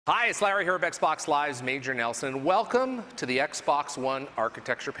Hi, it's Larry Hryb, Xbox Live's Major Nelson, and welcome to the Xbox One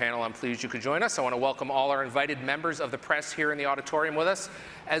Architecture Panel. I'm pleased you could join us. I want to welcome all our invited members of the press here in the auditorium with us,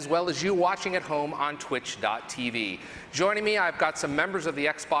 as well as you watching at home on twitch.tv. Joining me, I've got some members of the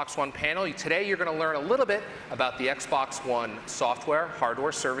Xbox One panel. Today, you're going to learn a little bit about the Xbox One software,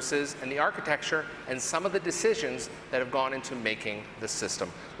 hardware, services, and the architecture, and some of the decisions that have gone into making the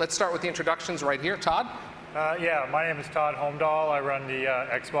system. Let's start with the introductions right here. Todd? Yeah, my name is Todd Holmdahl. I run the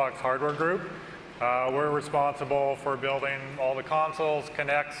Xbox hardware group. We're responsible for building all the consoles,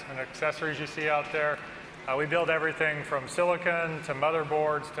 Kinects, and accessories you see out there. We build everything from silicon to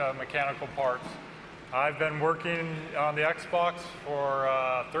motherboards to mechanical parts. I've been working on the Xbox for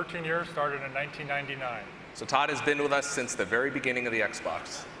 13 years, started in 1999. So Todd has been with us since the very beginning of the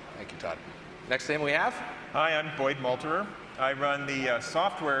Xbox. Thank you, Todd. Next name we have? Hi, I'm Boyd Multerer. I run the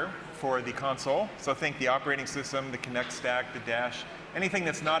software for the console. So think the operating system, the Kinect stack, the dash, anything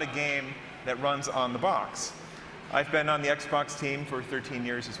that's not a game that runs on the box. I've been on the Xbox team for 13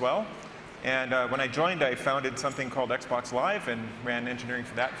 years as well. And when I joined, I founded something called Xbox Live and ran engineering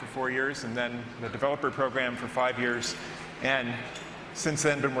for that for 4 years, and then the developer program for 5 years. And since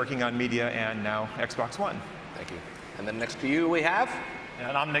then, been working on media and now Xbox One. Thank you. And then next to you we have?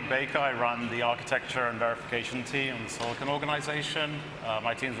 And I'm Nick Baker. I run the architecture and verification team in the Silicon organization.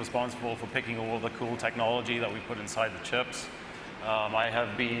 My team is responsible for picking all the cool technology that we put inside the chips. I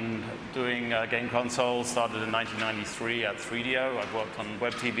have been doing game consoles, started in 1993 at 3DO. I've worked on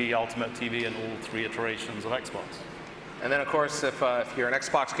Web TV, Ultimate TV, and all 3 iterations of Xbox. And then, of course, if you're an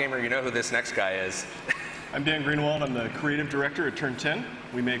Xbox gamer, you know who this next guy is. I'm Dan Greenawalt. I'm the creative director at Turn 10.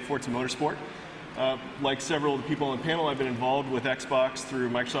 We make Forza Motorsport. Like several of the people on the panel, I've been involved with Xbox through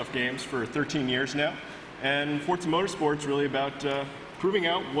Microsoft Games for 13 years now. And Forza Motorsport is really about proving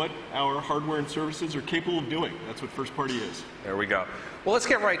out what our hardware and services are capable of doing. That's what first party is. There we go. Well, let's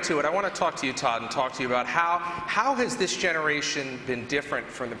get right to it. I want to talk to you, Todd, and talk to you about how has this generation been different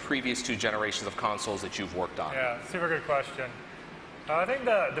from the previous 2 generations of consoles that you've worked on? Yeah, super good question. I think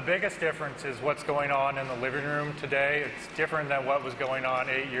the biggest difference is what's going on in the living room today. It's different than what was going on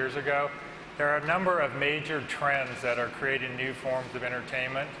 8 years ago. There are a number of major trends that are creating new forms of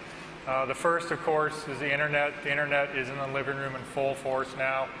entertainment. The first, of course, is the internet. The internet is in the living room in full force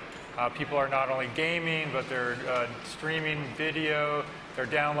now. People are not only gaming, but they're streaming video, they're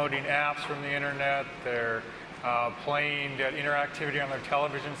downloading apps from the internet, they're playing interactivity on their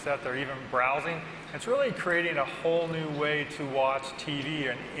television set, they're even browsing. It's really creating a whole new way to watch TV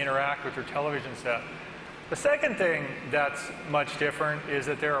and interact with your television set. The second thing that's much different is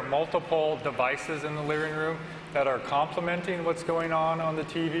that there are multiple devices in the living room that are complementing what's going on the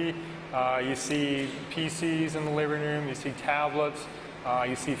TV. You see PCs in the living room, you see tablets,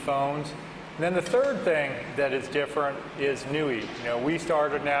 you see phones. And then the third thing that is different is NUI. We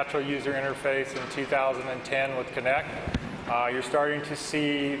started Natural User Interface in 2010 with Kinect. You're starting to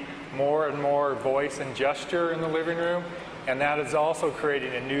see more and more voice and gesture in the living room, and that is also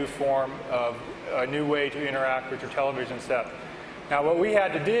creating a new form of a new way to interact with your television set. Now, what we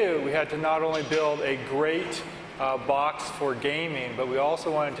had to do, we had to not only build a great box for gaming, but we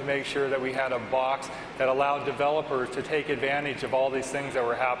also wanted to make sure that we had a box that allowed developers to take advantage of all these things that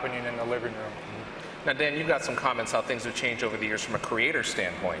were happening in the living room. Now, Dan, you've got some comments how things have changed over the years from a creator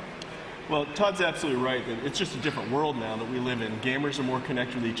standpoint. Well, Todd's absolutely right. It's just a different world now that we live in. Gamers are more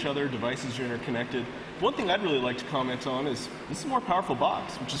connected with each other. Devices are interconnected. One thing I'd really like to comment on is this is a more powerful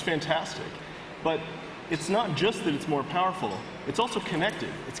box, which is fantastic. But it's not just that it's more powerful. It's also connected.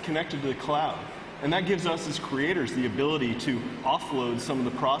 It's connected to the cloud. And that gives us as creators the ability to offload some of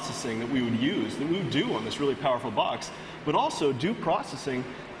the processing that we would use, that we would do on this really powerful box, but also do processing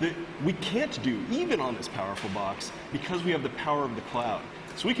that we can't do even on this powerful box because we have the power of the cloud.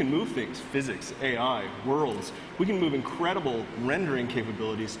 So we can move things, physics, AI, worlds. We can move incredible rendering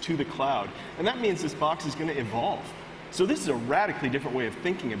capabilities to the cloud. And that means this box is going to evolve. So this is a radically different way of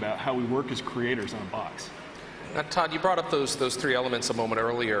thinking about how we work as creators on a box. Now, Todd, you brought up those 3 elements a moment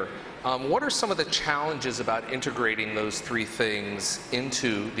earlier. What are some of the challenges about integrating those 3 things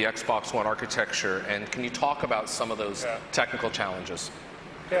into the Xbox One architecture? And can you talk about some of those technical challenges?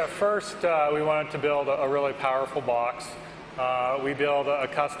 Yeah, first, we wanted to build a really powerful box. We build a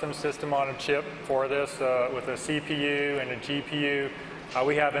custom system on a chip for this with a CPU and a GPU.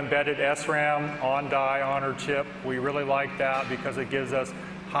 We have embedded SRAM on die on our chip. We really like that because it gives us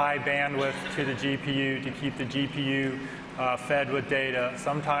high bandwidth to the GPU to keep the GPU fed with data.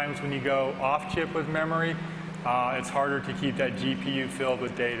 Sometimes when you go off chip with memory, it's harder to keep that GPU filled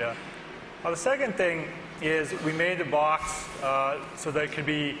with data. The second thing is we made the box so that it could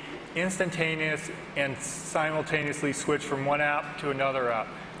be instantaneous and simultaneously switch from one app to another app.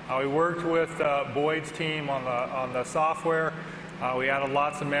 We worked with Boyd's team on the software. We added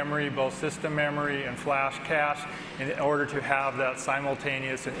lots of memory, both system memory and flash cache, in order to have that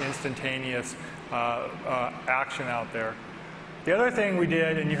simultaneous and instantaneous action out there. The other thing we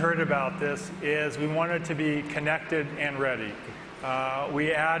did, and you heard about this, is we wanted to be connected and ready.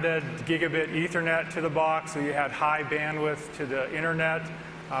 We added gigabit Ethernet to the box, so you had high bandwidth to the internet.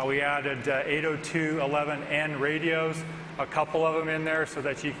 We added 802.11n radios, a couple of them in there, so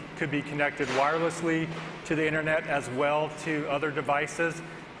that you could be connected wirelessly to the internet as well to other devices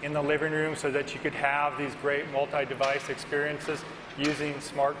in the living room, so that you could have these great multi-device experiences using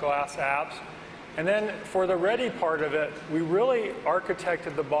smart glass apps. And then for the ready part of it, we really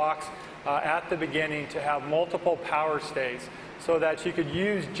architected the box at the beginning to have multiple power states, so that you could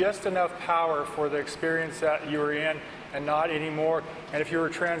use just enough power for the experience that you were in and not anymore. And if you were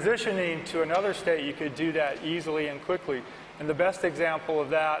transitioning to another state, you could do that easily and quickly. And the best example of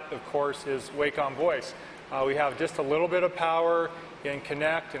that, of course, is Wake on Voice. We have just a little bit of power in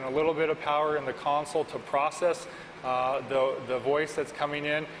Connect and a little bit of power in the console to process the voice that's coming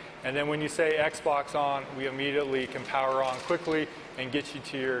in. And then when you say Xbox on, we immediately can power on quickly and get you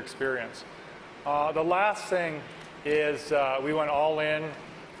to your experience. The last thing is we went all in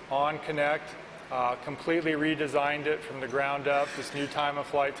on Connect, completely redesigned it from the ground up, this new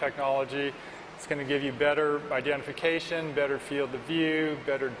time-of-flight technology. It's going to give you better identification, better field of view,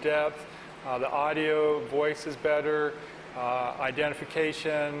 better depth. The audio, voice is better,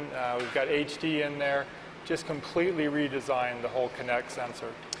 identification. We've got HD in there. Just completely redesigned the whole Connect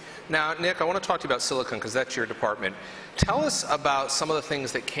sensor. Now, Nick, I want to talk to you about silicon because that's your department. Tell us about some of the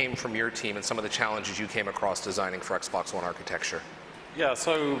things that came from your team and some of the challenges you came across designing for Xbox One architecture. Yeah,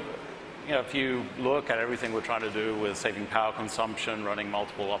 so if you look at everything we're trying to do with saving power consumption, running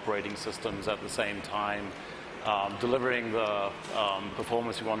multiple operating systems at the same time, delivering the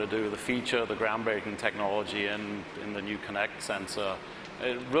performance we want to do, the feature, the groundbreaking technology in the new Connect sensor,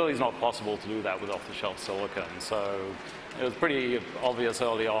 it really is not possible to do that with off-the-shelf silicon. So it was pretty obvious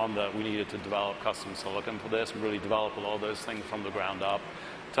early on that we needed to develop custom silicon for this and really develop a lot of those things from the ground up.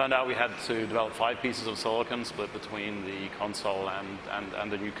 Turned out we had to develop 5 pieces of silicon split between the console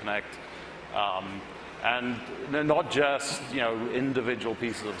and the new Connect. And not just individual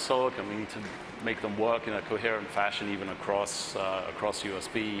pieces of silicon. We need to make them work in a coherent fashion even across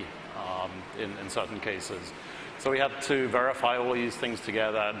USB in certain cases. So we had to verify all these things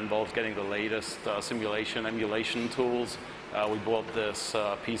together. It involves getting the latest simulation, emulation tools. We bought this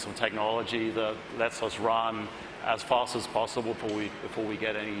piece of technology that lets us run as fast as possible before we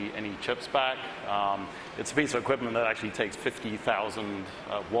get any chips back. It's a piece of equipment that actually takes 50,000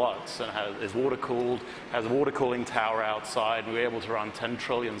 watts and is water cooled, has a water cooling tower outside. We were able to run 10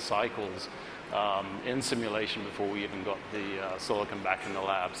 trillion cycles in simulation before we even got the silicon back in the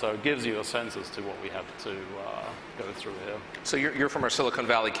lab. So it gives you a sense as to what we have to go through here. So you're from our Silicon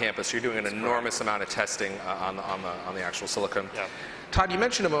Valley campus. You're doing an enormous amount of testing on the actual silicon. Yeah. Todd, you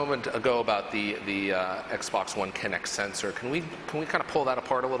mentioned a moment ago about the Xbox One Connect sensor. Can we kind of pull that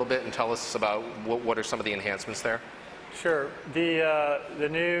apart a little bit and tell us about what are some of the enhancements there? Sure. The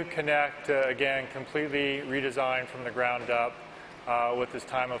new Connect, again, completely redesigned from the ground up with this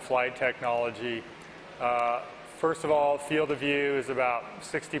time-of-flight technology. First of all, field of view is about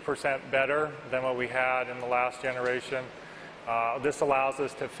 60% better than what we had in the last generation. This allows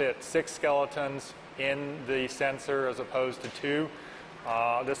us to fit 6 skeletons in the sensor as opposed to 2.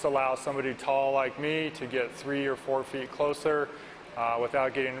 This allows somebody tall like me to get 3 or 4 feet closer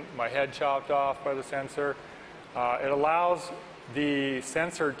without getting my head chopped off by the sensor. It allows the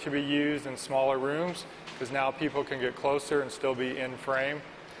sensor to be used in smaller rooms because now people can get closer and still be in frame.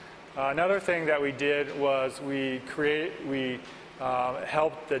 Another thing that we did was we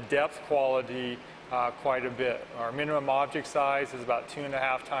helped the depth quality quite a bit. Our minimum object size is about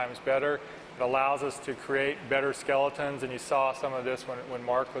 2.5 times better. It allows us to create better skeletons, and you saw some of this when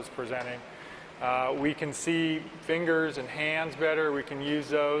Mark was presenting. We can see fingers and hands better. We can use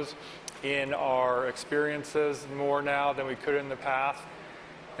those in our experiences more now than we could in the past.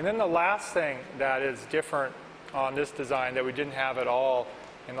 And then the last thing that is different on this design that we didn't have at all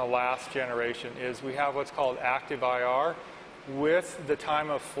in the last generation is we have what's called active IR. With the time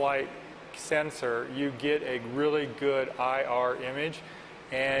of flight sensor, you get a really good IR image,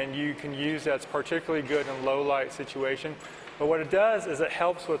 and you can use that's particularly good in low light situation. But what it does is it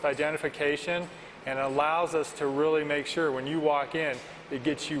helps with identification and allows us to really make sure when you walk in, it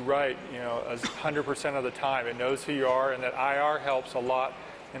gets you right, 100% of the time. It knows who you are, and that IR helps a lot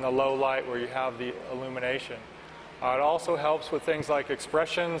in the low light where you have the illumination. It also helps with things like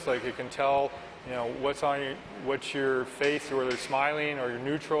expressions, like you can tell You know, what's your face, or whether you're smiling or you're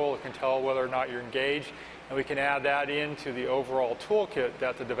neutral. It can tell whether or not you're engaged, and we can add that into the overall toolkit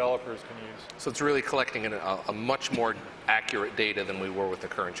that the developers can use. So it's really collecting a much more accurate data than we were with the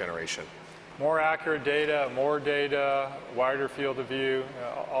current generation. More accurate data, more data, wider field of view,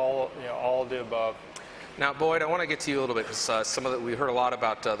 all of the above. Now, Boyd, I want to get to you a little bit because we heard a lot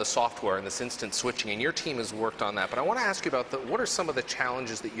about the software and this instant switching, and your team has worked on that. But I want to ask you about what are some of the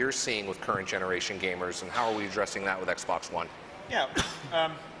challenges that you're seeing with current generation gamers, and how are we addressing that with Xbox One? Yeah,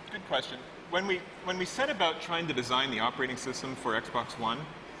 good question. When we set about trying to design the operating system for Xbox One,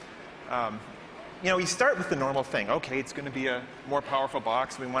 you know, we start with the normal thing. Okay, it's going to be a more powerful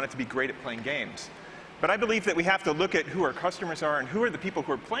box. We want it to be great at playing games. But I believe that we have to look at who our customers are and who are the people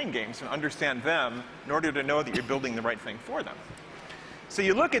who are playing games and understand them in order to know that you're building the right thing for them. So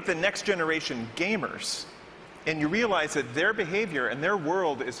you look at the next generation gamers, and you realize that their behavior and their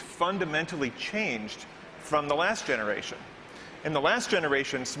world is fundamentally changed from the last generation. In the last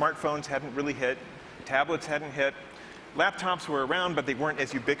generation, smartphones hadn't really hit, tablets hadn't hit, laptops were around, but they weren't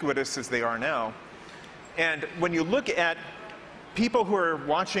as ubiquitous as they are now. And when you look at people who are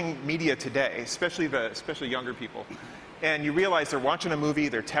watching media today, especially younger people, and you realize they're watching a movie,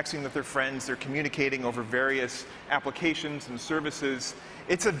 they're texting with their friends, they're communicating over various applications and services.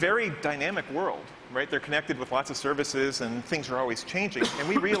 It's a very dynamic world, right? They're connected with lots of services, and things are always changing. And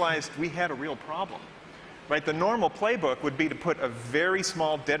we realized we had a real problem, right? The normal playbook would be to put a very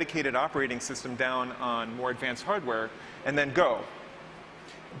small dedicated operating system down on more advanced hardware and then go.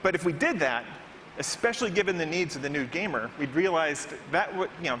 But if we did that, especially given the needs of the new gamer, we'd realized that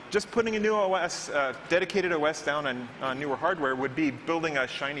just putting a new OS, dedicated OS down on newer hardware would be building a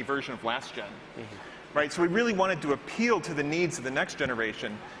shiny version of last gen. Right? So we really wanted to appeal to the needs of the next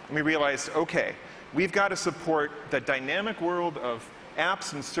generation, and we realized, okay, we've got to support the dynamic world of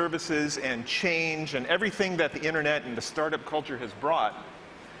apps and services and change and everything that the internet and the startup culture has brought.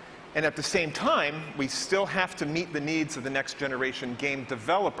 And at the same time, we still have to meet the needs of the next generation game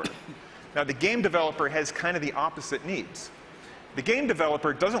developer. Now, the game developer has kind of the opposite needs. The game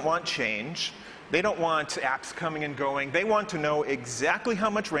developer doesn't want change. They don't want apps coming and going. They want to know exactly how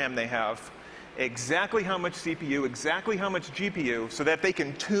much RAM they have, exactly how much CPU, exactly how much GPU, so that they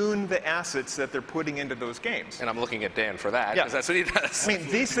can tune the assets that they're putting into those games. And I'm looking at Dan for that, because that's what he does. I mean,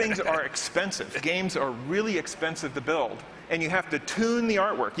 these things are expensive. Games are really expensive to build. And you have to tune the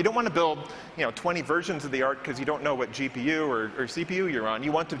artwork. You don't want to build 20 versions of the art because you don't know what GPU or CPU you're on.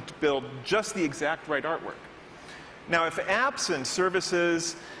 You want to build just the exact right artwork. Now, if apps and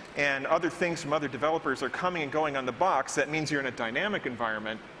services and other things from other developers are coming and going on the box, that means you're in a dynamic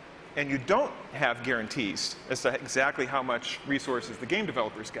environment, and you don't have guarantees as to exactly how much resources the game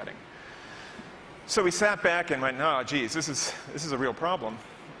developer is getting. So we sat back and went, oh, geez, this is a real problem.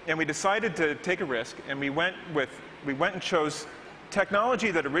 And we decided to take a risk, and we went and chose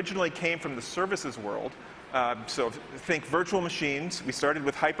technology that originally came from the services world. So think virtual machines. We started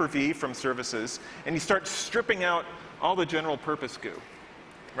with Hyper-V from services, and you start stripping out all the general purpose goo.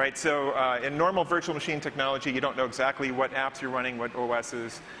 Right? So in normal virtual machine technology, you don't know exactly what apps you're running, what OS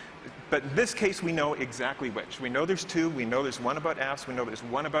is. But in this case, we know exactly which. We know there's two. We know there's one about apps. We know there's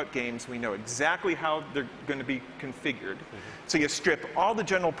one about games. We know exactly how they're going to be configured. So you strip all the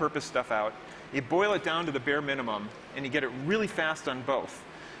general purpose stuff out. You boil it down to the bare minimum, and you get it really fast on both.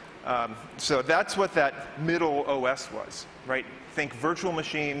 So that's what that middle OS was, right? Think virtual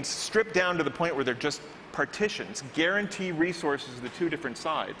machines, stripped down to the point where they're just partitions, guarantee resources to the two different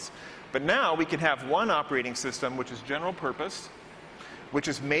sides. But now we can have one operating system which is general purpose, which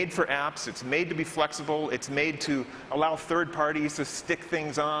is made for apps. It's made to be flexible. It's made to allow third parties to stick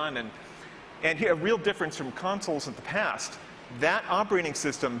things on. And here, a real difference from consoles in the past, that operating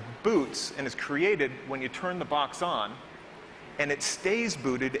system boots and is created when you turn the box on, and it stays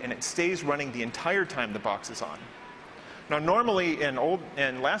booted and it stays running the entire time the box is on. Now, normally in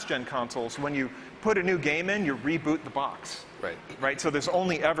last-gen consoles, when you put a new game in, you reboot the box. Right? So there's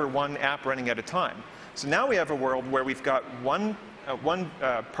only ever one app running at a time. So now we have a world where we've got one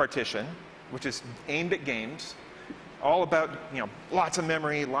partition, which is aimed at games, all about lots of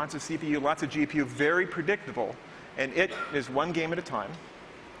memory, lots of CPU, lots of GPU, very predictable, and it is one game at a time.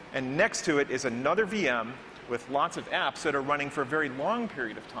 And next to it is another VM with lots of apps that are running for a very long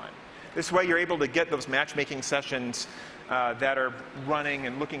period of time. This way, you're able to get those matchmaking sessions that are running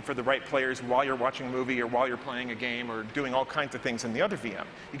and looking for the right players while you're watching a movie or while you're playing a game or doing all kinds of things in the other VM.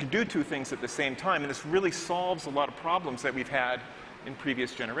 You can do two things at the same time, and this really solves a lot of problems that we've had in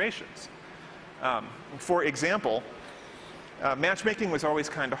previous generations. For example, matchmaking was always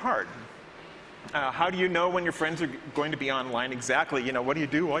kind of hard. How do you know when your friends are going to be online exactly? You know, what do you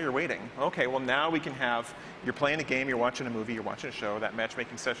do while you're waiting? Okay, well now we can have, you're playing a game, you're watching a movie, you're watching a show, that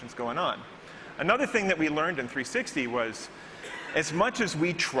matchmaking session's going on. Another thing that we learned in 360 was, as much as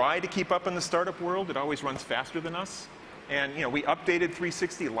we try to keep up in the startup world, it always runs faster than us. And you know, we updated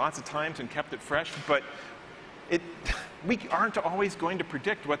 360 lots of times and kept it fresh, but we aren't always going to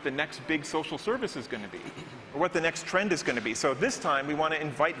predict what the next big social service is going to be, or what the next trend is going to be. So this time, we want to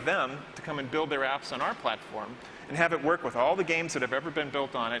invite them to come and build their apps on our platform and have it work with all the games that have ever been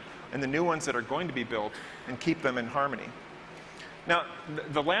built on it and the new ones that are going to be built, and keep them in harmony. Now,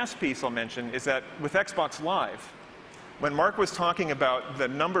 the last piece I'll mention is that with Xbox Live, when Mark was talking about the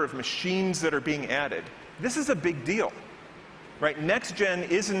number of machines that are being added, this is a big deal, right? Next gen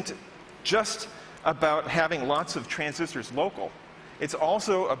isn't just about having lots of transistors local. It's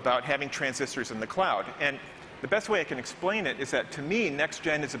also about having transistors in the cloud. And the best way I can explain it is that, to me, next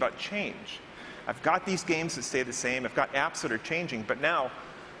gen is about change. I've got these games that stay the same. I've got apps that are changing. But now,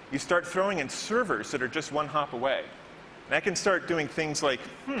 you start throwing in servers that are just one hop away. And I can start doing things like,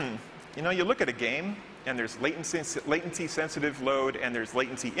 you know, you look at a game, and there's latency-sensitive load, and there's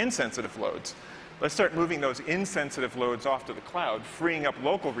latency-insensitive loads. Let's start moving those insensitive loads off to the cloud, freeing up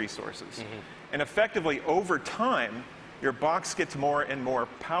local resources. And effectively, over time, your box gets more and more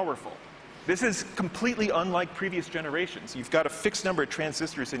powerful. This is completely unlike previous generations. You've got a fixed number of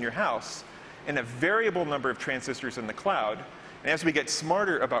transistors in your house and a variable number of transistors in the cloud. And as we get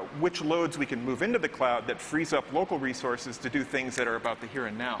smarter about which loads we can move into the cloud, that frees up local resources to do things that are about the here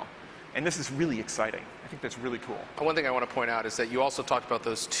and now. And this is really exciting. I think that's really cool. One thing I want to point out is that you also talked about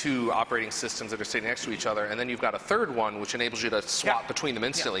those two operating systems that are sitting next to each other, and then you've got a third one which enables you to swap between them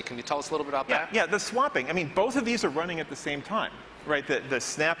instantly. Can you tell us a little bit about that? Yeah, the swapping. I mean, both of these are running at the same time, right? The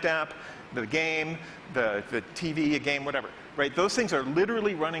Snapped app, the game, the TV game, whatever, right? Those things are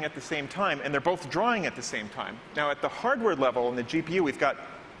literally running at the same time, and they're both drawing at the same time. Now, at the hardware level in the GPU, we've got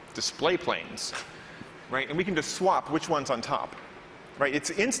display planes, right? And we can just swap which one's on top. Right?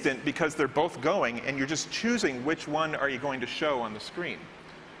 It's instant because they're both going, and you're just choosing which one are you going to show on the screen.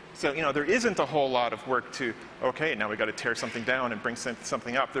 So, you know, there isn't a whole lot of work to, okay, now we've got to tear something down and bring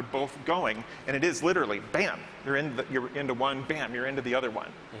something up. They're both going, and it is literally, bam, you're into one, bam, you're into the other one.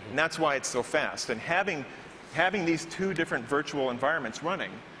 And that's why it's so fast. And having these two different virtual environments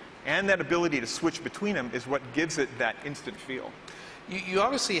running, and that ability to switch between them is what gives it that instant feel. You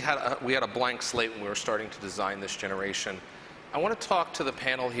obviously we had a blank slate when we were starting to design this generation. I want to talk to the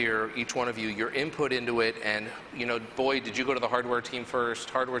panel here, each one of you, your input into it, and, you know, Boyd, did you go to the hardware team first?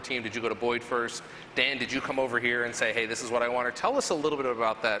 Hardware team, did you go to Boyd first? Dan, did you come over here and say, hey, this is what I want? Or tell us a little bit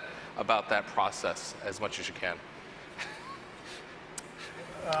about that process as much as you can.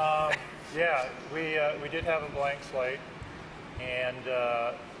 Yeah, we did have a blank slate, and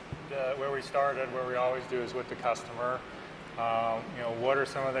where we started, where we always do, is with the customer. You know, what are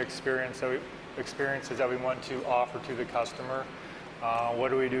some of the experiences that we want to offer to the customer? What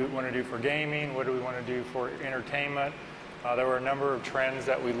do we want to do for gaming? What do we want to do for entertainment? There were a number of trends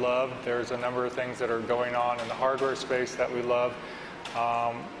that we loved. There's a number of things that are going on in the hardware space that we love.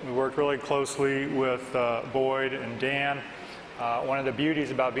 We worked really closely with Boyd and Dan. One of the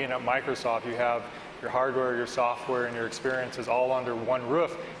beauties about being at Microsoft, you have your hardware, your software, and your experiences all under one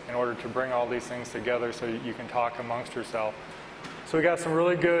roof in order to bring all these things together so you can talk amongst yourself. So we got some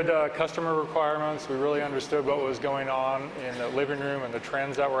really good customer requirements. We really understood what was going on in the living room and the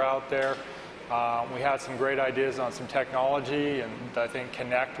trends that were out there. We had some great ideas on some technology, and I think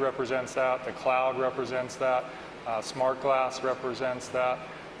Connect represents that. The cloud represents that. Smart Glass represents that.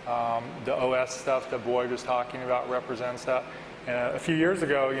 The OS stuff that Boyd was talking about represents that. And a few years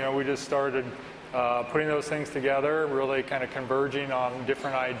ago, you know, we just started putting those things together, really kind of converging on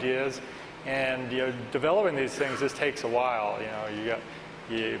different ideas. And, you know, developing these things just takes a while. You know,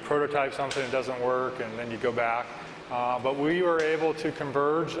 you prototype something, it doesn't work, and then you go back. But we were able to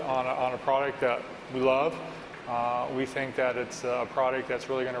converge on a product that we love. We think that it's a product that's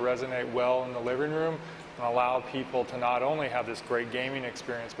really going to resonate well in the living room and allow people to not only have this great gaming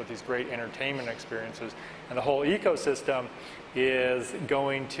experience, but these great entertainment experiences. And the whole ecosystem is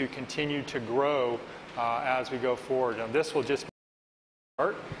going to continue to grow as we go forward. And this will just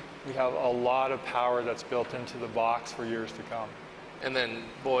start. We have a lot of power that's built into the box for years to come. And then,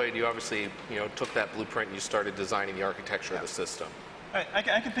 Boyd, you obviously, you know, took that blueprint and you started designing the architecture of the system. I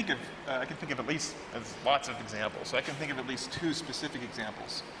can think of at least, there's lots of examples. So I can think of at least two specific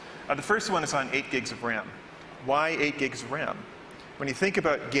examples. The first one is on 8 gigs of RAM. Why 8 gigs of RAM? When you think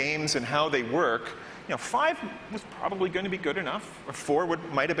about games and how they work, you know, 5 was probably going to be good enough, or 4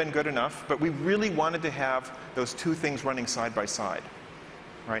 might have been good enough, but we really wanted to have those two things running side by side.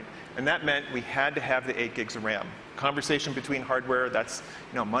 right? And that meant we had to have the 8 gigs of RAM. Conversation between hardware, that's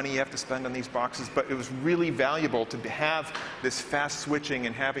money you have to spend on these boxes, but it was really valuable to have this fast switching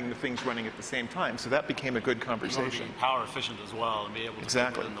and having the things running at the same time. So that became a good conversation. Be power efficient as well, and be able to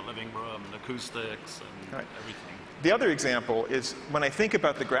exactly. put it in the living room and acoustics and right. everything. The other example is when I think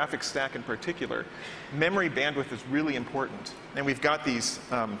about the graphics stack in particular, memory bandwidth is really important. And we've got these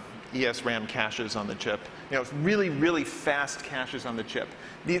ESRAM caches on the chip. It's really, really fast caches on the chip.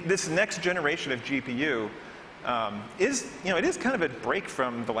 This next generation of GPU it is kind of a break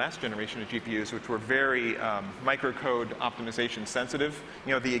from the last generation of GPUs, which were very microcode optimization sensitive.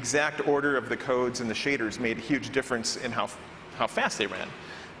 The exact order of the codes and the shaders made a huge difference in how fast they ran.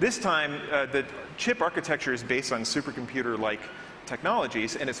 This time, the chip architecture is based on supercomputer-like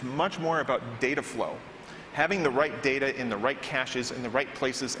technologies, and it's much more about data flow. Having the right data in the right caches in the right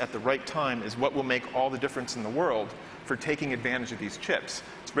places at the right time is what will make all the difference in the world for taking advantage of these chips.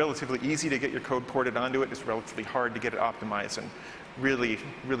 It's relatively easy to get your code ported onto it. It's relatively hard to get it optimized and really,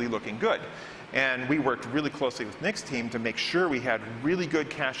 really looking good. And we worked really closely with Nick's team to make sure we had really good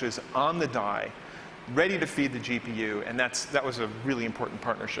caches on the die, ready to feed the GPU, and that was a really important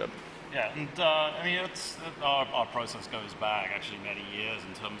partnership. Yeah, and I mean, our process goes back actually many years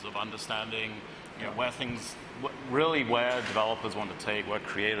in terms of understanding where things, where developers want to take, where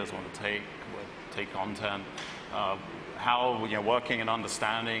creators want to take content, how working and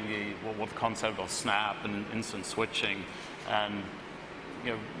understanding what the concept of snap and instant switching, and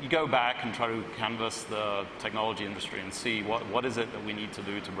you go back and try to canvass the technology industry and see what is it that we need to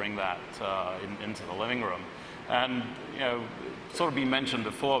do to bring that into the living room. And sort of been mentioned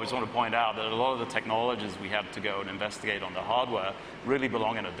before, we just want to point out that a lot of the technologies we had to go and investigate on the hardware really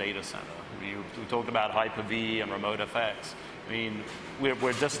belong in a data center. We talked about Hyper-V and Remote FX. I mean,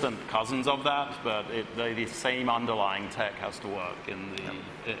 we're distant cousins of that, but the same underlying tech has to work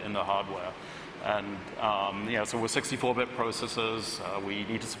in the hardware. And so we're 64-bit processors. We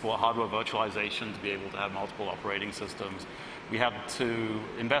need to support hardware virtualization to be able to have multiple operating systems. We had to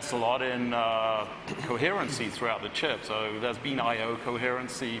invest a lot in coherency throughout the chip. So there's been I/O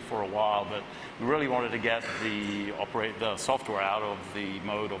coherency for a while, but we really wanted to get the software out of the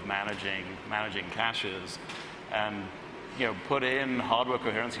mode of managing caches, and put in hardware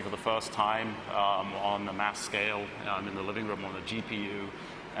coherency for the first time on a mass scale in the living room on a GPU.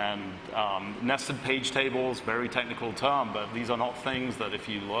 And nested page tables, very technical term, but these are not things that if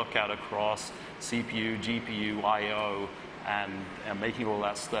you look at across CPU, GPU, I/O, and making all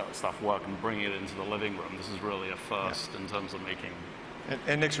that stuff work and bringing it into the living room, this is really a first in terms of making.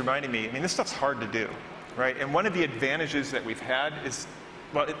 And Nick's reminding me, I mean, this stuff's hard to do, right? And one of the advantages that we've had is,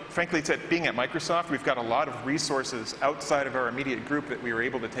 well, frankly, it's at being at Microsoft, we've got a lot of resources outside of our immediate group that we were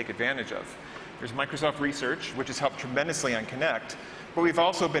able to take advantage of. There's Microsoft Research, which has helped tremendously on Connect, but we've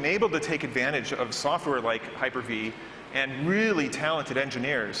also been able to take advantage of software like Hyper-V and really talented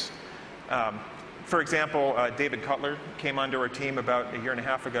engineers. For example, David Cutler came onto our team about a year and a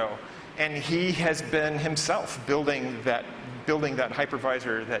half ago, and he has been himself building that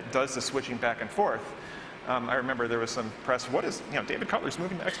hypervisor that does the switching back and forth. I remember there was some press. What is David Cutler's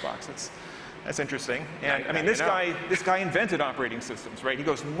moving to Xbox? That's interesting. And I mean, this guy invented operating systems, right? He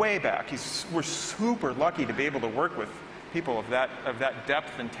goes way back. We're super lucky to be able to work with people of that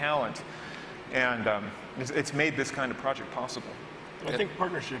depth and talent, and it's made this kind of project possible. I think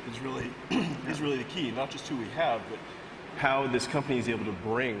partnership is really the key, not just who we have, but how this company is able to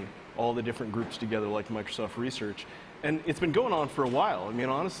bring all the different groups together like Microsoft Research. And it's been going on for a while. I mean,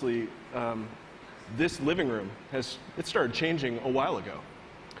 honestly, this living room it started changing a while ago.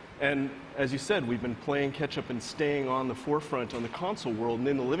 And as you said, we've been playing catch up and staying on the forefront on the console world and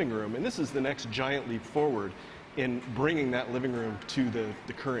in the living room. And this is the next giant leap forward in bringing that living room to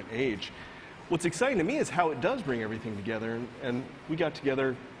the current age. What's exciting to me is how it does bring everything together. And we got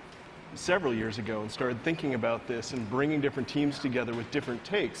together several years ago and started thinking about this and bringing different teams together with different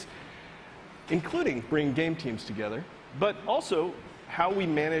takes, including bringing game teams together, but also how we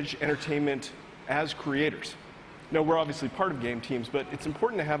manage entertainment as creators. Now, we're obviously part of game teams, but it's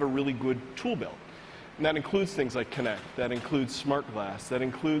important to have a really good tool belt. And that includes things like Connect, that includes Smart Glass, that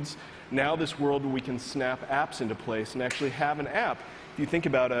includes now this world where we can snap apps into place and actually have an app. If you think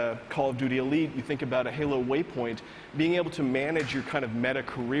about a Call of Duty Elite, you think about a Halo Waypoint, being able to manage your kind of meta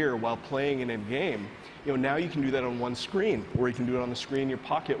career while playing in a game. Now you can do that on one screen, or you can do it on the screen in your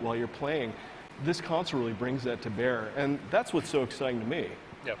pocket while you're playing. This console really brings that to bear, and that's what's so exciting to me.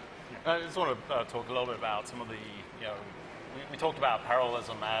 Yep. I just want to talk a little bit about some of the, we talked about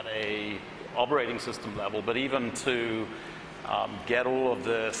parallelism at a operating system level, but even to get all of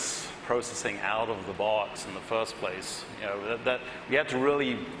this processing out of the box in the first place. You know, that we had to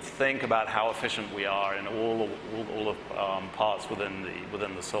really think about how efficient we are in all the parts within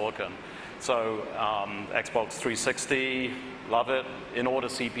the silicon. So Xbox 360, love it. In-order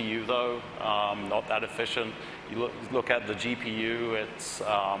CPU though, not that efficient. You look at the GPU, it's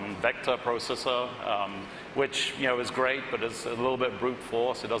vector processor, which is great, but it's a little bit brute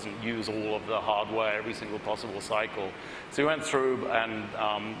force. It doesn't use all of the hardware every single possible cycle. So we went through and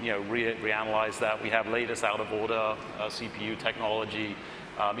reanalyzed that. We have latest out-of-order CPU technology.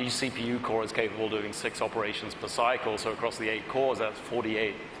 Each CPU core is capable of doing 6 operations per cycle. So across the 8 cores, that's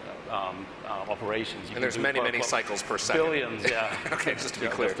 48 operations. And there's many cycles per second. Billions, yeah. Okay, just to be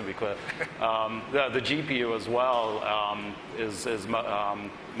clear. Just to be clear. The GPU as well is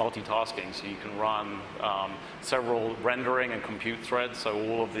multitasking, so you can run several rendering and compute threads, so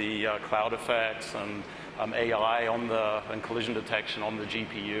all of the cloud effects and AI and collision detection on the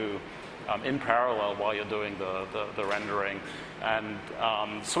GPU in parallel while you're doing the rendering.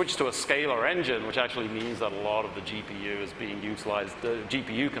 And switch to a scalar engine, which actually means that a lot of the GPU is being utilized. The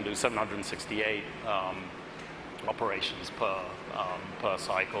GPU can do 768 operations per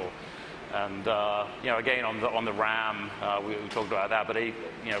cycle. And again, on the RAM, we talked about that, but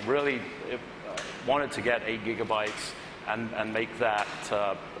really wanted to get 8 gigabytes and make that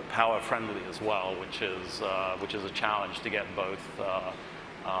power friendly as well, which is a challenge to get both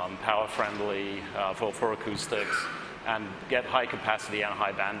power friendly for acoustics and get high capacity and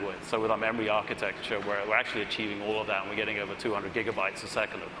high bandwidth. So with our memory architecture, we're actually achieving all of that, and we're getting over 200 gigabytes a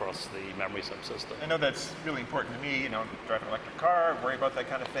second across the memory subsystem. I know that's really important to me, drive an electric car, worry about that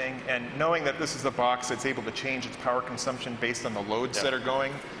kind of thing, and knowing that this is a box that's able to change its power consumption based on the loads that are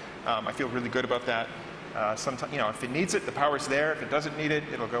going, I feel really good about that. Sometimes, if it needs it, the power's there. If it doesn't need it,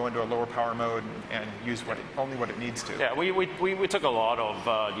 it'll go into a lower power mode and use only what it needs to. Yeah, we took a lot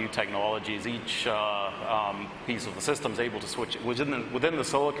of new technologies. Each piece of the system is able to switch. Within the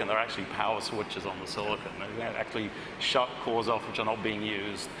silicon, there are actually power switches on the silicon. They actually shut cores off which are not being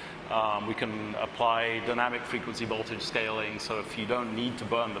used. We can apply dynamic frequency voltage scaling, so if you don't need to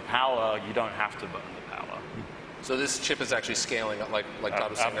burn the power, you don't have to burn the power. So this chip is actually scaling up, like Todd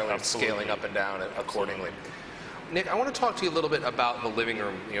was saying earlier, scaling up and down accordingly. Nick, I want to talk to you a little bit about the living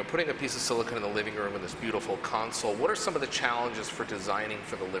room. Putting a piece of silicon in the living room in this beautiful console. What are some of the challenges for designing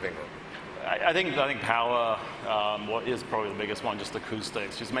for the living room? I think power is probably the biggest one, just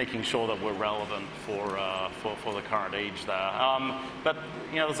acoustics, just making sure that we're relevant for the current age there. But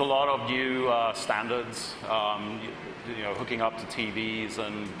there's a lot of new standards, hooking up to TVs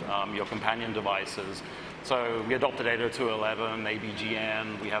and your companion devices. So we adopted 802.11,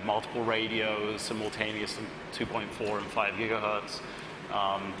 ABGN. We have multiple radios, simultaneous 2.4 and 5 gigahertz.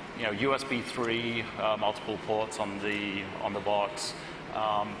 USB 3, multiple ports on the box.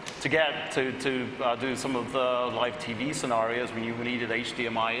 To do some of the live TV scenarios, we needed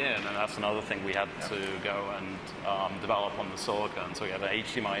HDMI in, and that's another thing we had to go and develop on the silicon. So we have an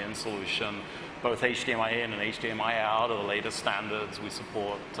HDMI in solution. Both HDMI in and HDMI out are the latest standards. We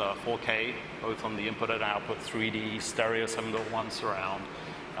support 4K, both on the input and output, 3D, stereo 7.1 surround.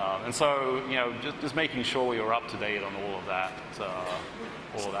 And so, just making sure we are up to date on all of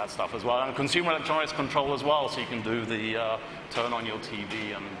that stuff as well. And consumer electronics control as well, so you can do the turn on your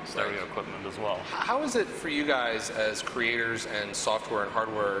TV and stereo equipment as well. How is it for you guys as creators and software and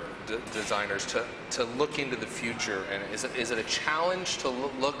hardware designers to look into the future? And is it a challenge to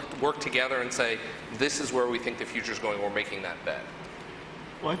work together and say, this is where we think the future is going, we're making that bet?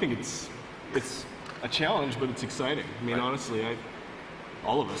 Well, I think it's a challenge, but it's exciting. I mean, honestly,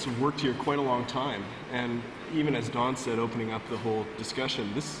 all of us have worked here quite a long time, and even as Don said, opening up the whole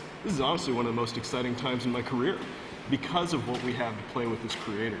discussion, this is honestly one of the most exciting times in my career because of what we have to play with as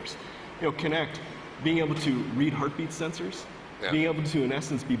creators. Kinect, being able to read heartbeat sensors, being able to, in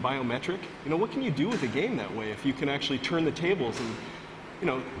essence, be biometric. What can you do with a game that way if you can actually turn the tables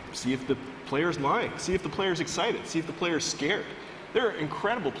and, see if the player's lying, see if the player's excited, see if the player's scared. There are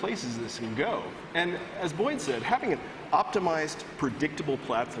incredible places this can go. And as Boyd said, having an optimized, predictable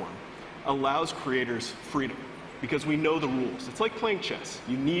platform allows creators freedom because we know the rules. It's like playing chess.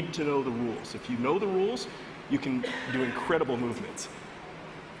 You need to know the rules. If you know the rules, you can do incredible movements.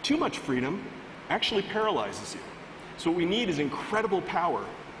 Too much freedom actually paralyzes you. So what we need is incredible power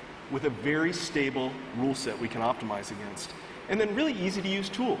with a very stable rule set we can optimize against. And then really easy to use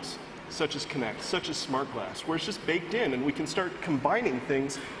tools, such as Kinect, such as Smart Glass, where it's just baked in and we can start combining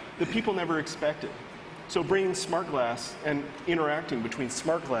things that people never expected. So bringing Smart Glass and interacting between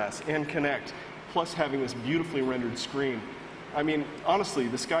Smart Glass and Kinect, plus having this beautifully rendered screen. I mean, honestly,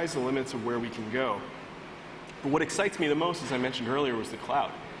 the sky's the limits of where we can go. But what excites me the most, as I mentioned earlier, was the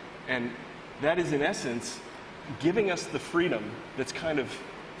cloud. And that is, in essence, giving us the freedom that's kind of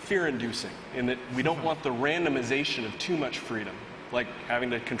fear-inducing, in that we don't want the randomization of too much freedom, like having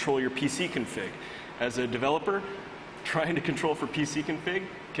to control your PC config. As a developer, trying to control for PC config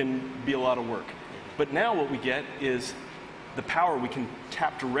can be a lot of work. But now what we get is the power we can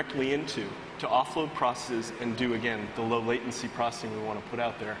tap directly into to offload processes and do, again, the low latency processing we want to put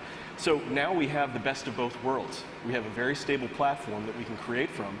out there. So now we have the best of both worlds. We have a very stable platform that we can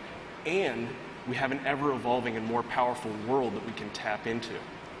create from, and we have an ever-evolving and more powerful world that we can tap into.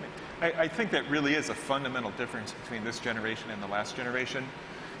 I think that really is a fundamental difference between this generation and the last generation.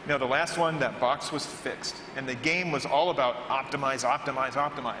 You know, the last one, that box was fixed, and the game was all about optimize, optimize,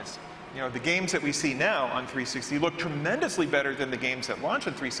 optimize. You know, the games that we see now on 360 look tremendously better than the games that launch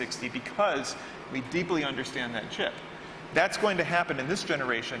on 360 because we deeply understand that chip. That's going to happen in this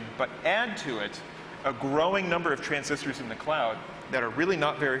generation, but add to it a growing number of transistors in the cloud that are really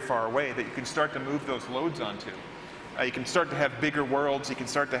not very far away that you can start to move those loads onto. You can start to have bigger worlds, you can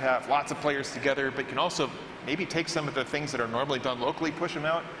start to have lots of players together, but you can also maybe take some of the things that are normally done locally, push them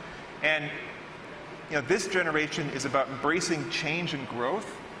out. And you know, this generation is about embracing change and growth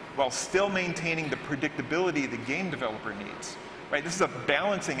while still maintaining the predictability the game developer needs. Right? This is a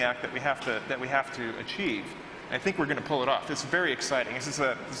balancing act that we have to achieve. And I think we're going to pull it off. It's very exciting. This is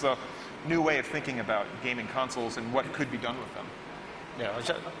a new way of thinking about gaming consoles and what could be done with them.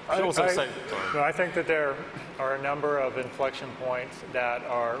 Yeah, I also say. No, I think that there are a number of inflection points that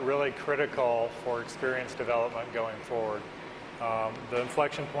are really critical for experience development going forward. The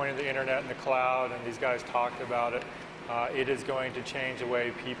inflection point of the internet and the cloud, and these guys talked about it. It is going to change the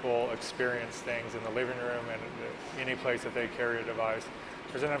way people experience things in the living room and any place that they carry a device.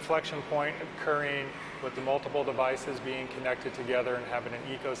 There's an inflection point occurring with the multiple devices being connected together and having an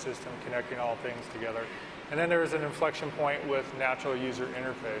ecosystem connecting all things together. And then there is an inflection point with natural user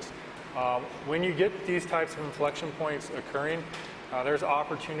interface. When you get these types of inflection points occurring, there's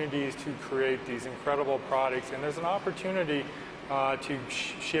opportunities to create these incredible products, and there's an opportunity to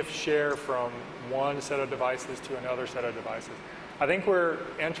shift share from one set of devices to another set of devices. I think we're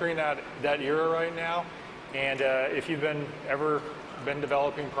entering that era right now, and if you've ever been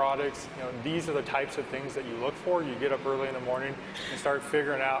developing products, you know, these are the types of things that you look for. You get up early in the morning and start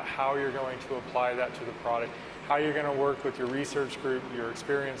figuring out how you're going to apply that to the product, how you're going to work with your research group, your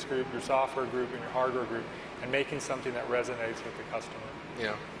experience group, your software group, and your hardware group, and making something that resonates with the customer.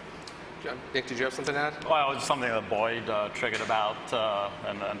 Yeah. Nick, did you have something to add? Well, it's something that Boyd triggered about,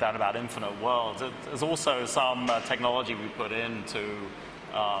 and Dan about infinite worlds. There's also some technology we put in to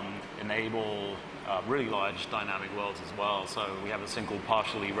enable really large dynamic worlds as well. So we have a single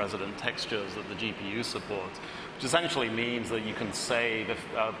partially resident textures that the GPU supports, which essentially means that you can save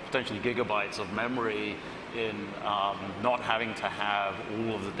potentially gigabytes of memory in not having to have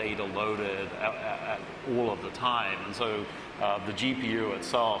all of the data loaded at all of the time. And so the GPU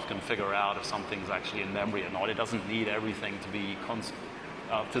itself can figure out if something's actually in memory or not. It doesn't need everything to be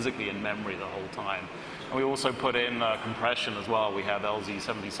physically in memory the whole time. And we also put in compression as well. We have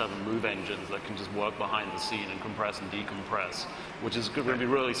LZ77 move engines that can just work behind the scene and compress and decompress, which is going to be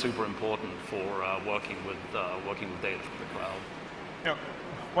really super important for working with data from the cloud. You know,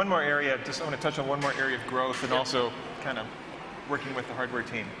 one more area, I want to touch on one more area of growth and also kind of working with the hardware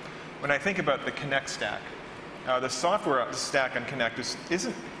team. When I think about the Connect stack, the software stack on Connect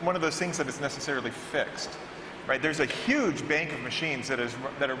isn't one of those things that is necessarily fixed. Right? There's a huge bank of machines that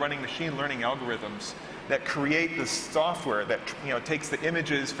are running machine learning algorithms that create the software that takes the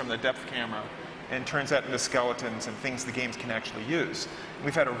images from the depth camera and turns that into skeletons and things the games can actually use. And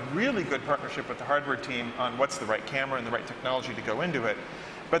we've had a really good partnership with the hardware team on what's the right camera and the right technology to go into it.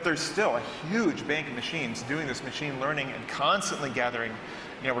 But there's still a huge bank of machines doing this machine learning and constantly gathering,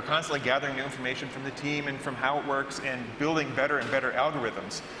 we're constantly gathering new information from the team and from how it works and building better and better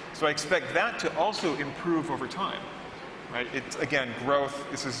algorithms. So I expect that to also improve over time. Right? It's, again, growth.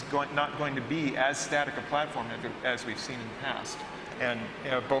 This is not going to be as static a platform as we've seen in the past. And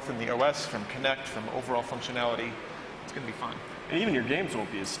both in the OS, from Connect, from overall functionality, it's going to be fun. And even your games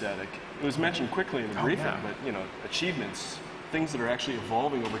won't be as static. It was mentioned quickly in the briefing, but achievements, things that are actually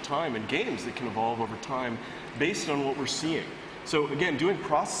evolving over time, and games that can evolve over time based on what we're seeing. So again, doing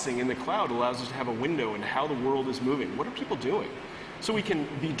processing in the cloud allows us to have a window into how the world is moving. What are people doing? So we can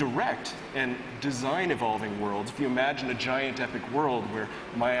be direct and design evolving worlds. If you imagine a giant epic world where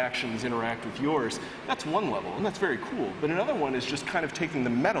my actions interact with yours, that's one level, and that's very cool. But another one is just kind of taking the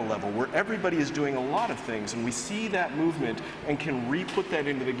meta level, where everybody is doing a lot of things, and we see that movement and can re-put that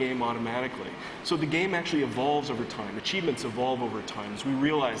into the game automatically. So the game actually evolves over time. Achievements evolve over time. So we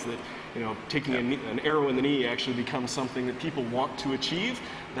realize that taking an arrow in the knee actually becomes something that people want to achieve,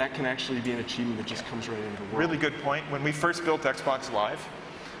 that can actually be an achievement that just comes right into the world. Really good point. When we first built Xbox Live,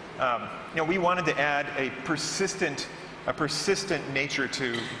 we wanted to add a persistent nature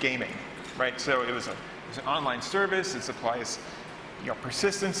to gaming, right? So it was an online service. It supplies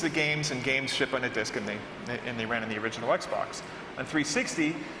persistence to games, and games ship on a disk, and they ran in the original Xbox. On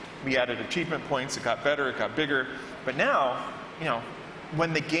 360, we added achievement points. It got better. It got bigger. But now,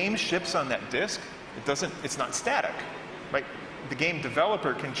 when the game ships on that disk, it's not static, right? The game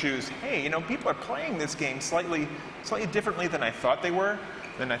developer can choose, hey, people are playing this game slightly differently than I thought they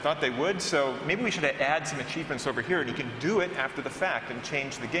would, so maybe we should add some achievements over here, and you can do it after the fact and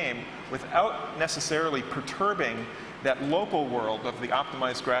change the game without necessarily perturbing that local world of the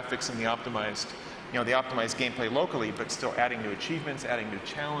optimized graphics and the optimized gameplay locally, but still adding new achievements, adding new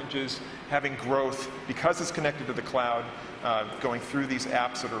challenges, having growth because it's connected to the cloud, going through these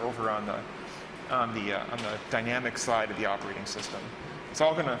apps that are over on the dynamic side of the operating system. It's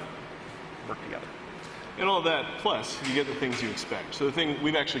all going to work together. And all that, plus, you get the things you expect. So the thing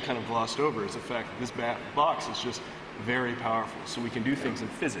we've actually kind of glossed over is the fact that this box is just very powerful. So we can do things in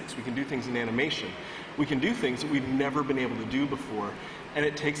physics, we can do things in animation, we can do things that we've never been able to do before, and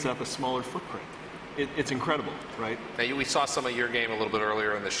it takes up a smaller footprint. It's incredible, right? Now, we saw some of your game a little bit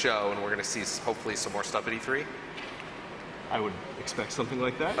earlier in the show, and we're going to see hopefully some more stuff at E3. I would expect something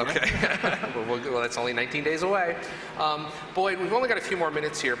like that. Okay. Yeah. Well, that's only 19 days away. Boyd, we've only got a few more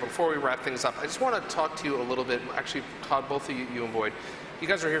minutes here. Before we wrap things up, I just want to talk to you a little bit. Actually, Todd, both of you and Boyd, you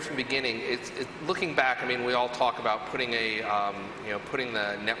guys are here from the beginning. Looking back, we all talk about putting putting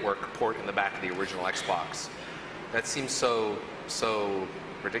the network port in the back of the original Xbox. That seems so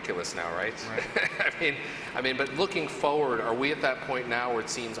ridiculous now, right? But looking forward, are we at that point now where it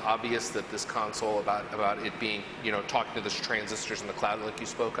seems obvious that this console about it being, talking to the transistors in the cloud like you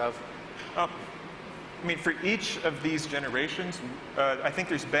spoke of? For each of these generations, I think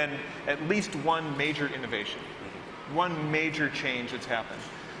there's been at least one major innovation, one major change that's happened.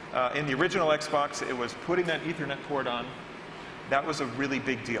 In the original Xbox, it was putting that Ethernet port on. That was a really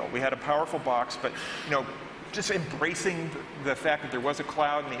big deal. We had a powerful box, but just embracing the fact that there was a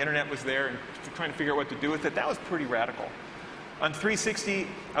cloud and the internet was there and trying to figure out what to do with it, that was pretty radical. On 360,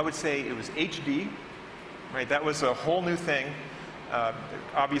 I would say it was HD, right? That was a whole new thing.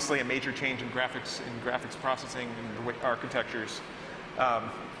 Obviously a major change in graphics processing and the architectures.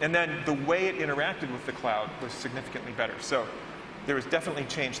 And then the way it interacted with the cloud was significantly better. So there was definitely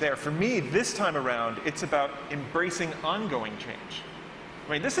change there. For me, this time around, it's about embracing ongoing change.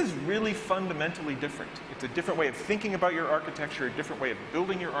 This is really fundamentally different. It's a different way of thinking about your architecture, a different way of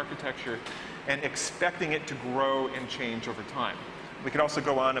building your architecture, and expecting it to grow and change over time. We could also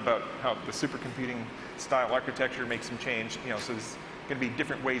go on about how the supercomputing style architecture makes some change. So there's going to be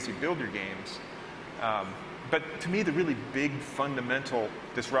different ways you build your games. But to me, the really big fundamental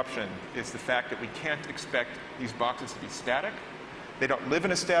disruption is the fact that we can't expect these boxes to be static. They don't live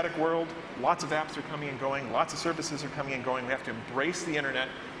in a static world. Lots of apps are coming and going. Lots of services are coming and going. We have to embrace the internet,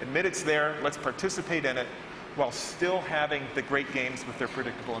 admit it's there, let's participate in it, while still having the great games with their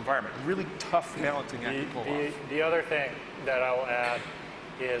predictable environment. Really tough balancing act to pull off. The other thing that I'll add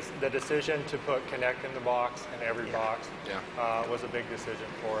is the decision to put Connect in the box in every box was a big decision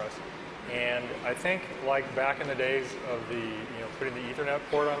for us. And I think, like back in the days of putting the Ethernet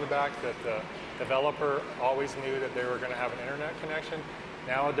port on the back, that the developer always knew that they were going to have an internet connection.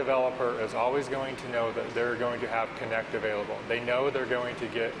 Now a developer is always going to know that they're going to have Connect available. They know they're going to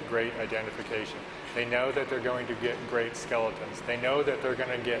get great identification. They know that they're going to get great skeletons. They know that they're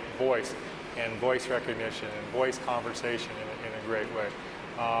going to get voice and voice recognition and voice conversation in a great way.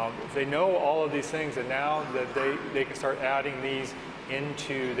 They know all of these things, and now that they can start adding these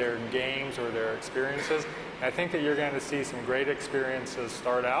into their games or their experiences. I think that you're going to see some great experiences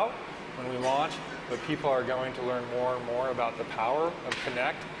start out when we launch, but people are going to learn more and more about the power of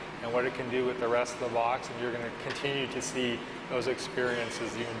Connect and what it can do with the rest of the box, and you're going to continue to see those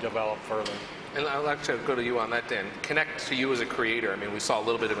experiences even develop further. And I'd like to go to you on that, Dan. Connect to you as a creator. We saw a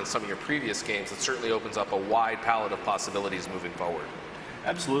little bit of it in some of your previous games. It certainly opens up a wide palette of possibilities moving forward.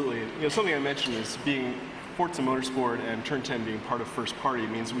 Absolutely. Something I mentioned is being Forza Motorsport and Turn 10 being part of First Party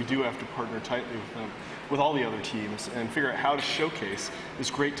means we do have to partner tightly with them, with all the other teams, and figure out how to showcase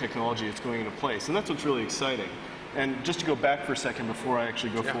this great technology that's going into place. And that's what's really exciting. And just to go back for a second before I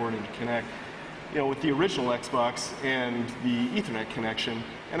actually go forward into Connect, with the original Xbox and the Ethernet connection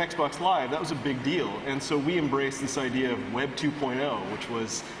and Xbox Live, that was a big deal. And so we embraced this idea of Web 2.0, which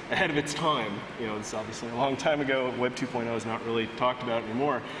was ahead of its time. It's obviously a long time ago. Web 2.0 is not really talked about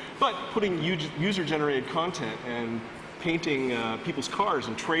anymore. But putting user-generated content and painting people's cars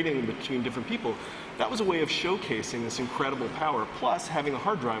and trading between different people. That was a way of showcasing this incredible power, plus having a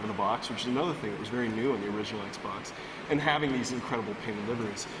hard drive in the box, which is another thing that was very new in the original Xbox, and having these incredible painted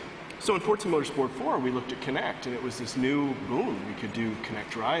liveries. So in Forza Motorsport 4, we looked at Connect, and it was this new boom. We could do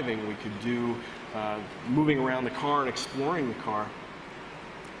Connect driving, we could do moving around the car and exploring the car.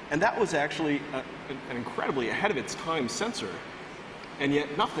 And that was actually an incredibly ahead of its time sensor, and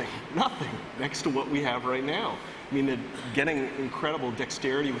yet nothing next to what we have right now. I mean, getting incredible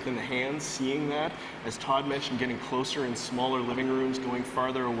dexterity within the hands, seeing that, as Todd mentioned, getting closer in smaller living rooms, going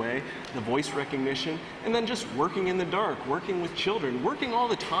farther away, the voice recognition, and then just working in the dark, working with children, working all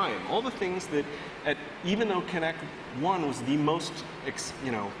the time, all the things that, even though Connect 1 was the most,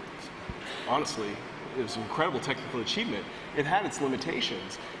 honestly, it was an incredible technical achievement, it had its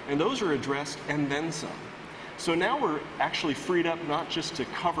limitations, and those are addressed and then some. So now we're actually freed up not just to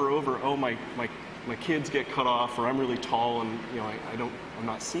cover over, oh, my kids get cut off, or I'm really tall and I'm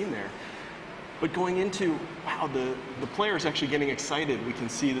not seen there. But going into, wow, the player's actually getting excited. We can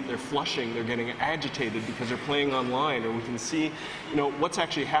see that they're flushing, they're getting agitated because they're playing online, or we can see, what's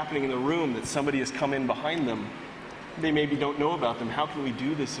actually happening in the room, that somebody has come in behind them. They maybe don't know about them. How can we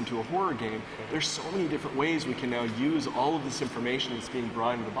do this into a horror game? There's so many different ways we can now use all of this information that's being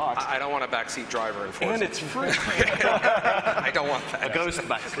brought into the box. I don't want a backseat driver in Forza. And it's free. I don't want that. A ghost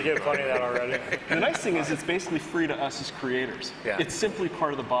backseat. You get plenty of that already. The nice thing is it's basically free to us as creators. Yeah. It's simply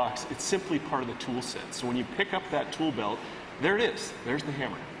part of the box. It's simply part of the tool set. So when you pick up that tool belt, there it is. There's the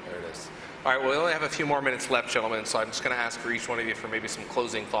hammer. There it is. All right, well, we only have a few more minutes left, gentlemen, so I'm just going to ask for each one of you for maybe some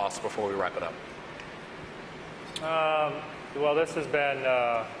closing thoughts before we wrap it up. Well, this has been,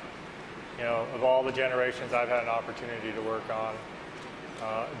 of all the generations I've had an opportunity to work on,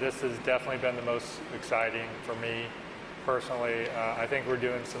 this has definitely been the most exciting for me personally. I think we're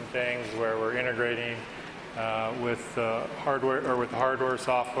doing some things where we're integrating with hardware, or with hardware,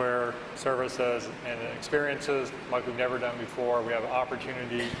 software, services, and experiences like we've never done before. We have an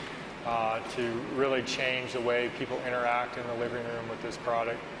opportunity to really change the way people interact in the living room with this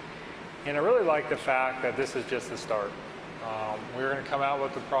product. And I really like the fact that this is just the start. We're going to come out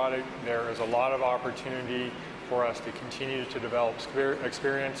with the product. There is a lot of opportunity for us to continue to develop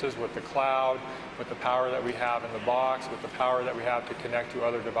experiences with the cloud, with the power that we have in the box, with the power that we have to connect to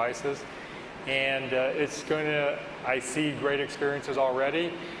other devices. And it's going to, I see great experiences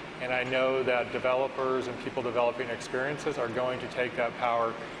already, and I know that developers and people developing experiences are going to take that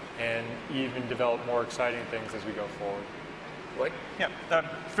power and even develop more exciting things as we go forward. Blake? Yeah,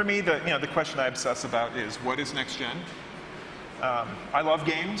 for me, the question I obsess about is, what is next gen? I love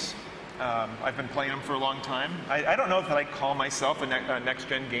games. I've been playing them for a long time. I don't know if I call myself a next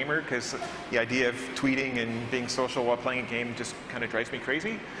gen gamer, because the idea of tweeting and being social while playing a game just kind of drives me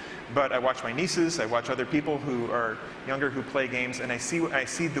crazy. But I watch my nieces, I watch other people who are younger who play games, and I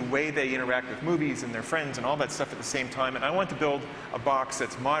see the way they interact with movies and their friends and all that stuff at the same time. And I want to build a box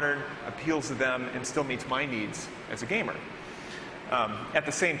that's modern, appeals to them, and still meets my needs as a gamer. At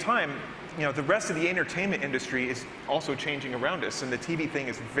the same time, the rest of the entertainment industry is also changing around us, and the TV thing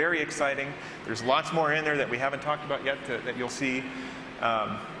is very exciting. There's lots more in there that we haven't talked about yet that you'll see.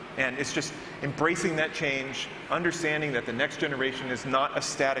 And it's just embracing that change, understanding that the next generation is not a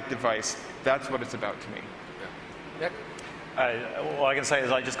static device. That's what it's about to me. Yeah. Nick? All I can say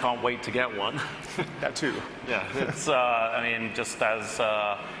is I just can't wait to get one. That too. Yeah, it's, just as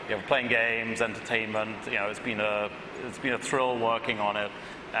playing games, entertainment, it's been a thrill working on it,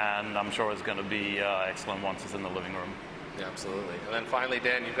 and I'm sure it's going to be excellent once it's in the living room. Yeah, absolutely. And then finally,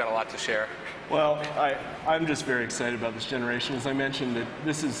 Dan, you've got a lot to share. Well, I'm just very excited about this generation. As I mentioned, that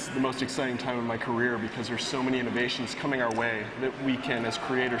this is the most exciting time of my career because there's so many innovations coming our way that we can, as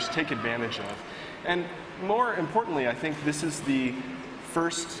creators, take advantage of. And more importantly, I think this is the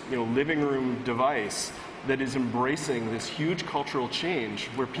first living room device that is embracing this huge cultural change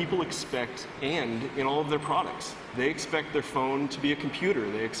where people expect and in all of their products. They expect their phone to be a computer.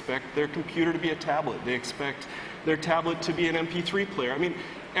 They expect their computer to be a tablet. They expect their tablet to be an MP3 player. I mean,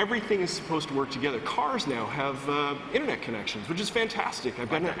 everything is supposed to work together. Cars now have internet connections, which is fantastic. I've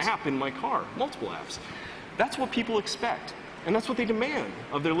got an app in my car, multiple apps. That's what people expect, and that's what they demand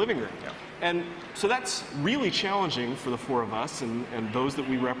of their living room. Yeah. And so that's really challenging for the four of us and those that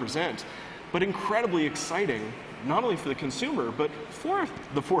we represent, but incredibly exciting, not only for the consumer, but for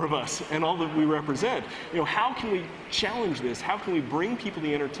the four of us and all that we represent. How can we challenge this? How can we bring people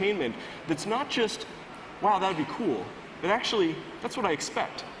the entertainment that's not just, wow, that would be cool, but actually, that's what I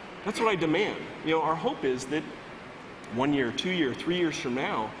expect. That's what I demand. Our hope is that 1 year, 2 years, 3 years from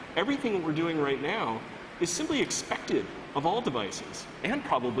now, everything that we're doing right now is simply expected of all devices, and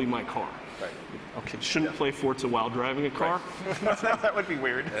probably my car. Okay, shouldn't play Forza while driving a car. That would be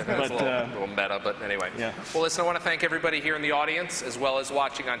weird. That's a little meta, but anyway. Yeah. Well, listen, I want to thank everybody here in the audience as well as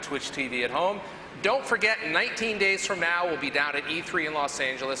watching on Twitch TV at home. Don't forget, 19 days from now, we'll be down at E3 in Los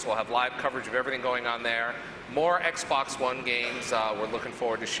Angeles. We'll have live coverage of everything going on there. More Xbox One games. We're looking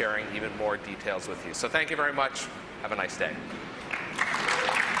forward to sharing even more details with you. So thank you very much. Have a nice day.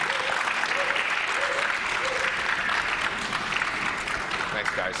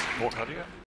 Thanks, guys. How do you go?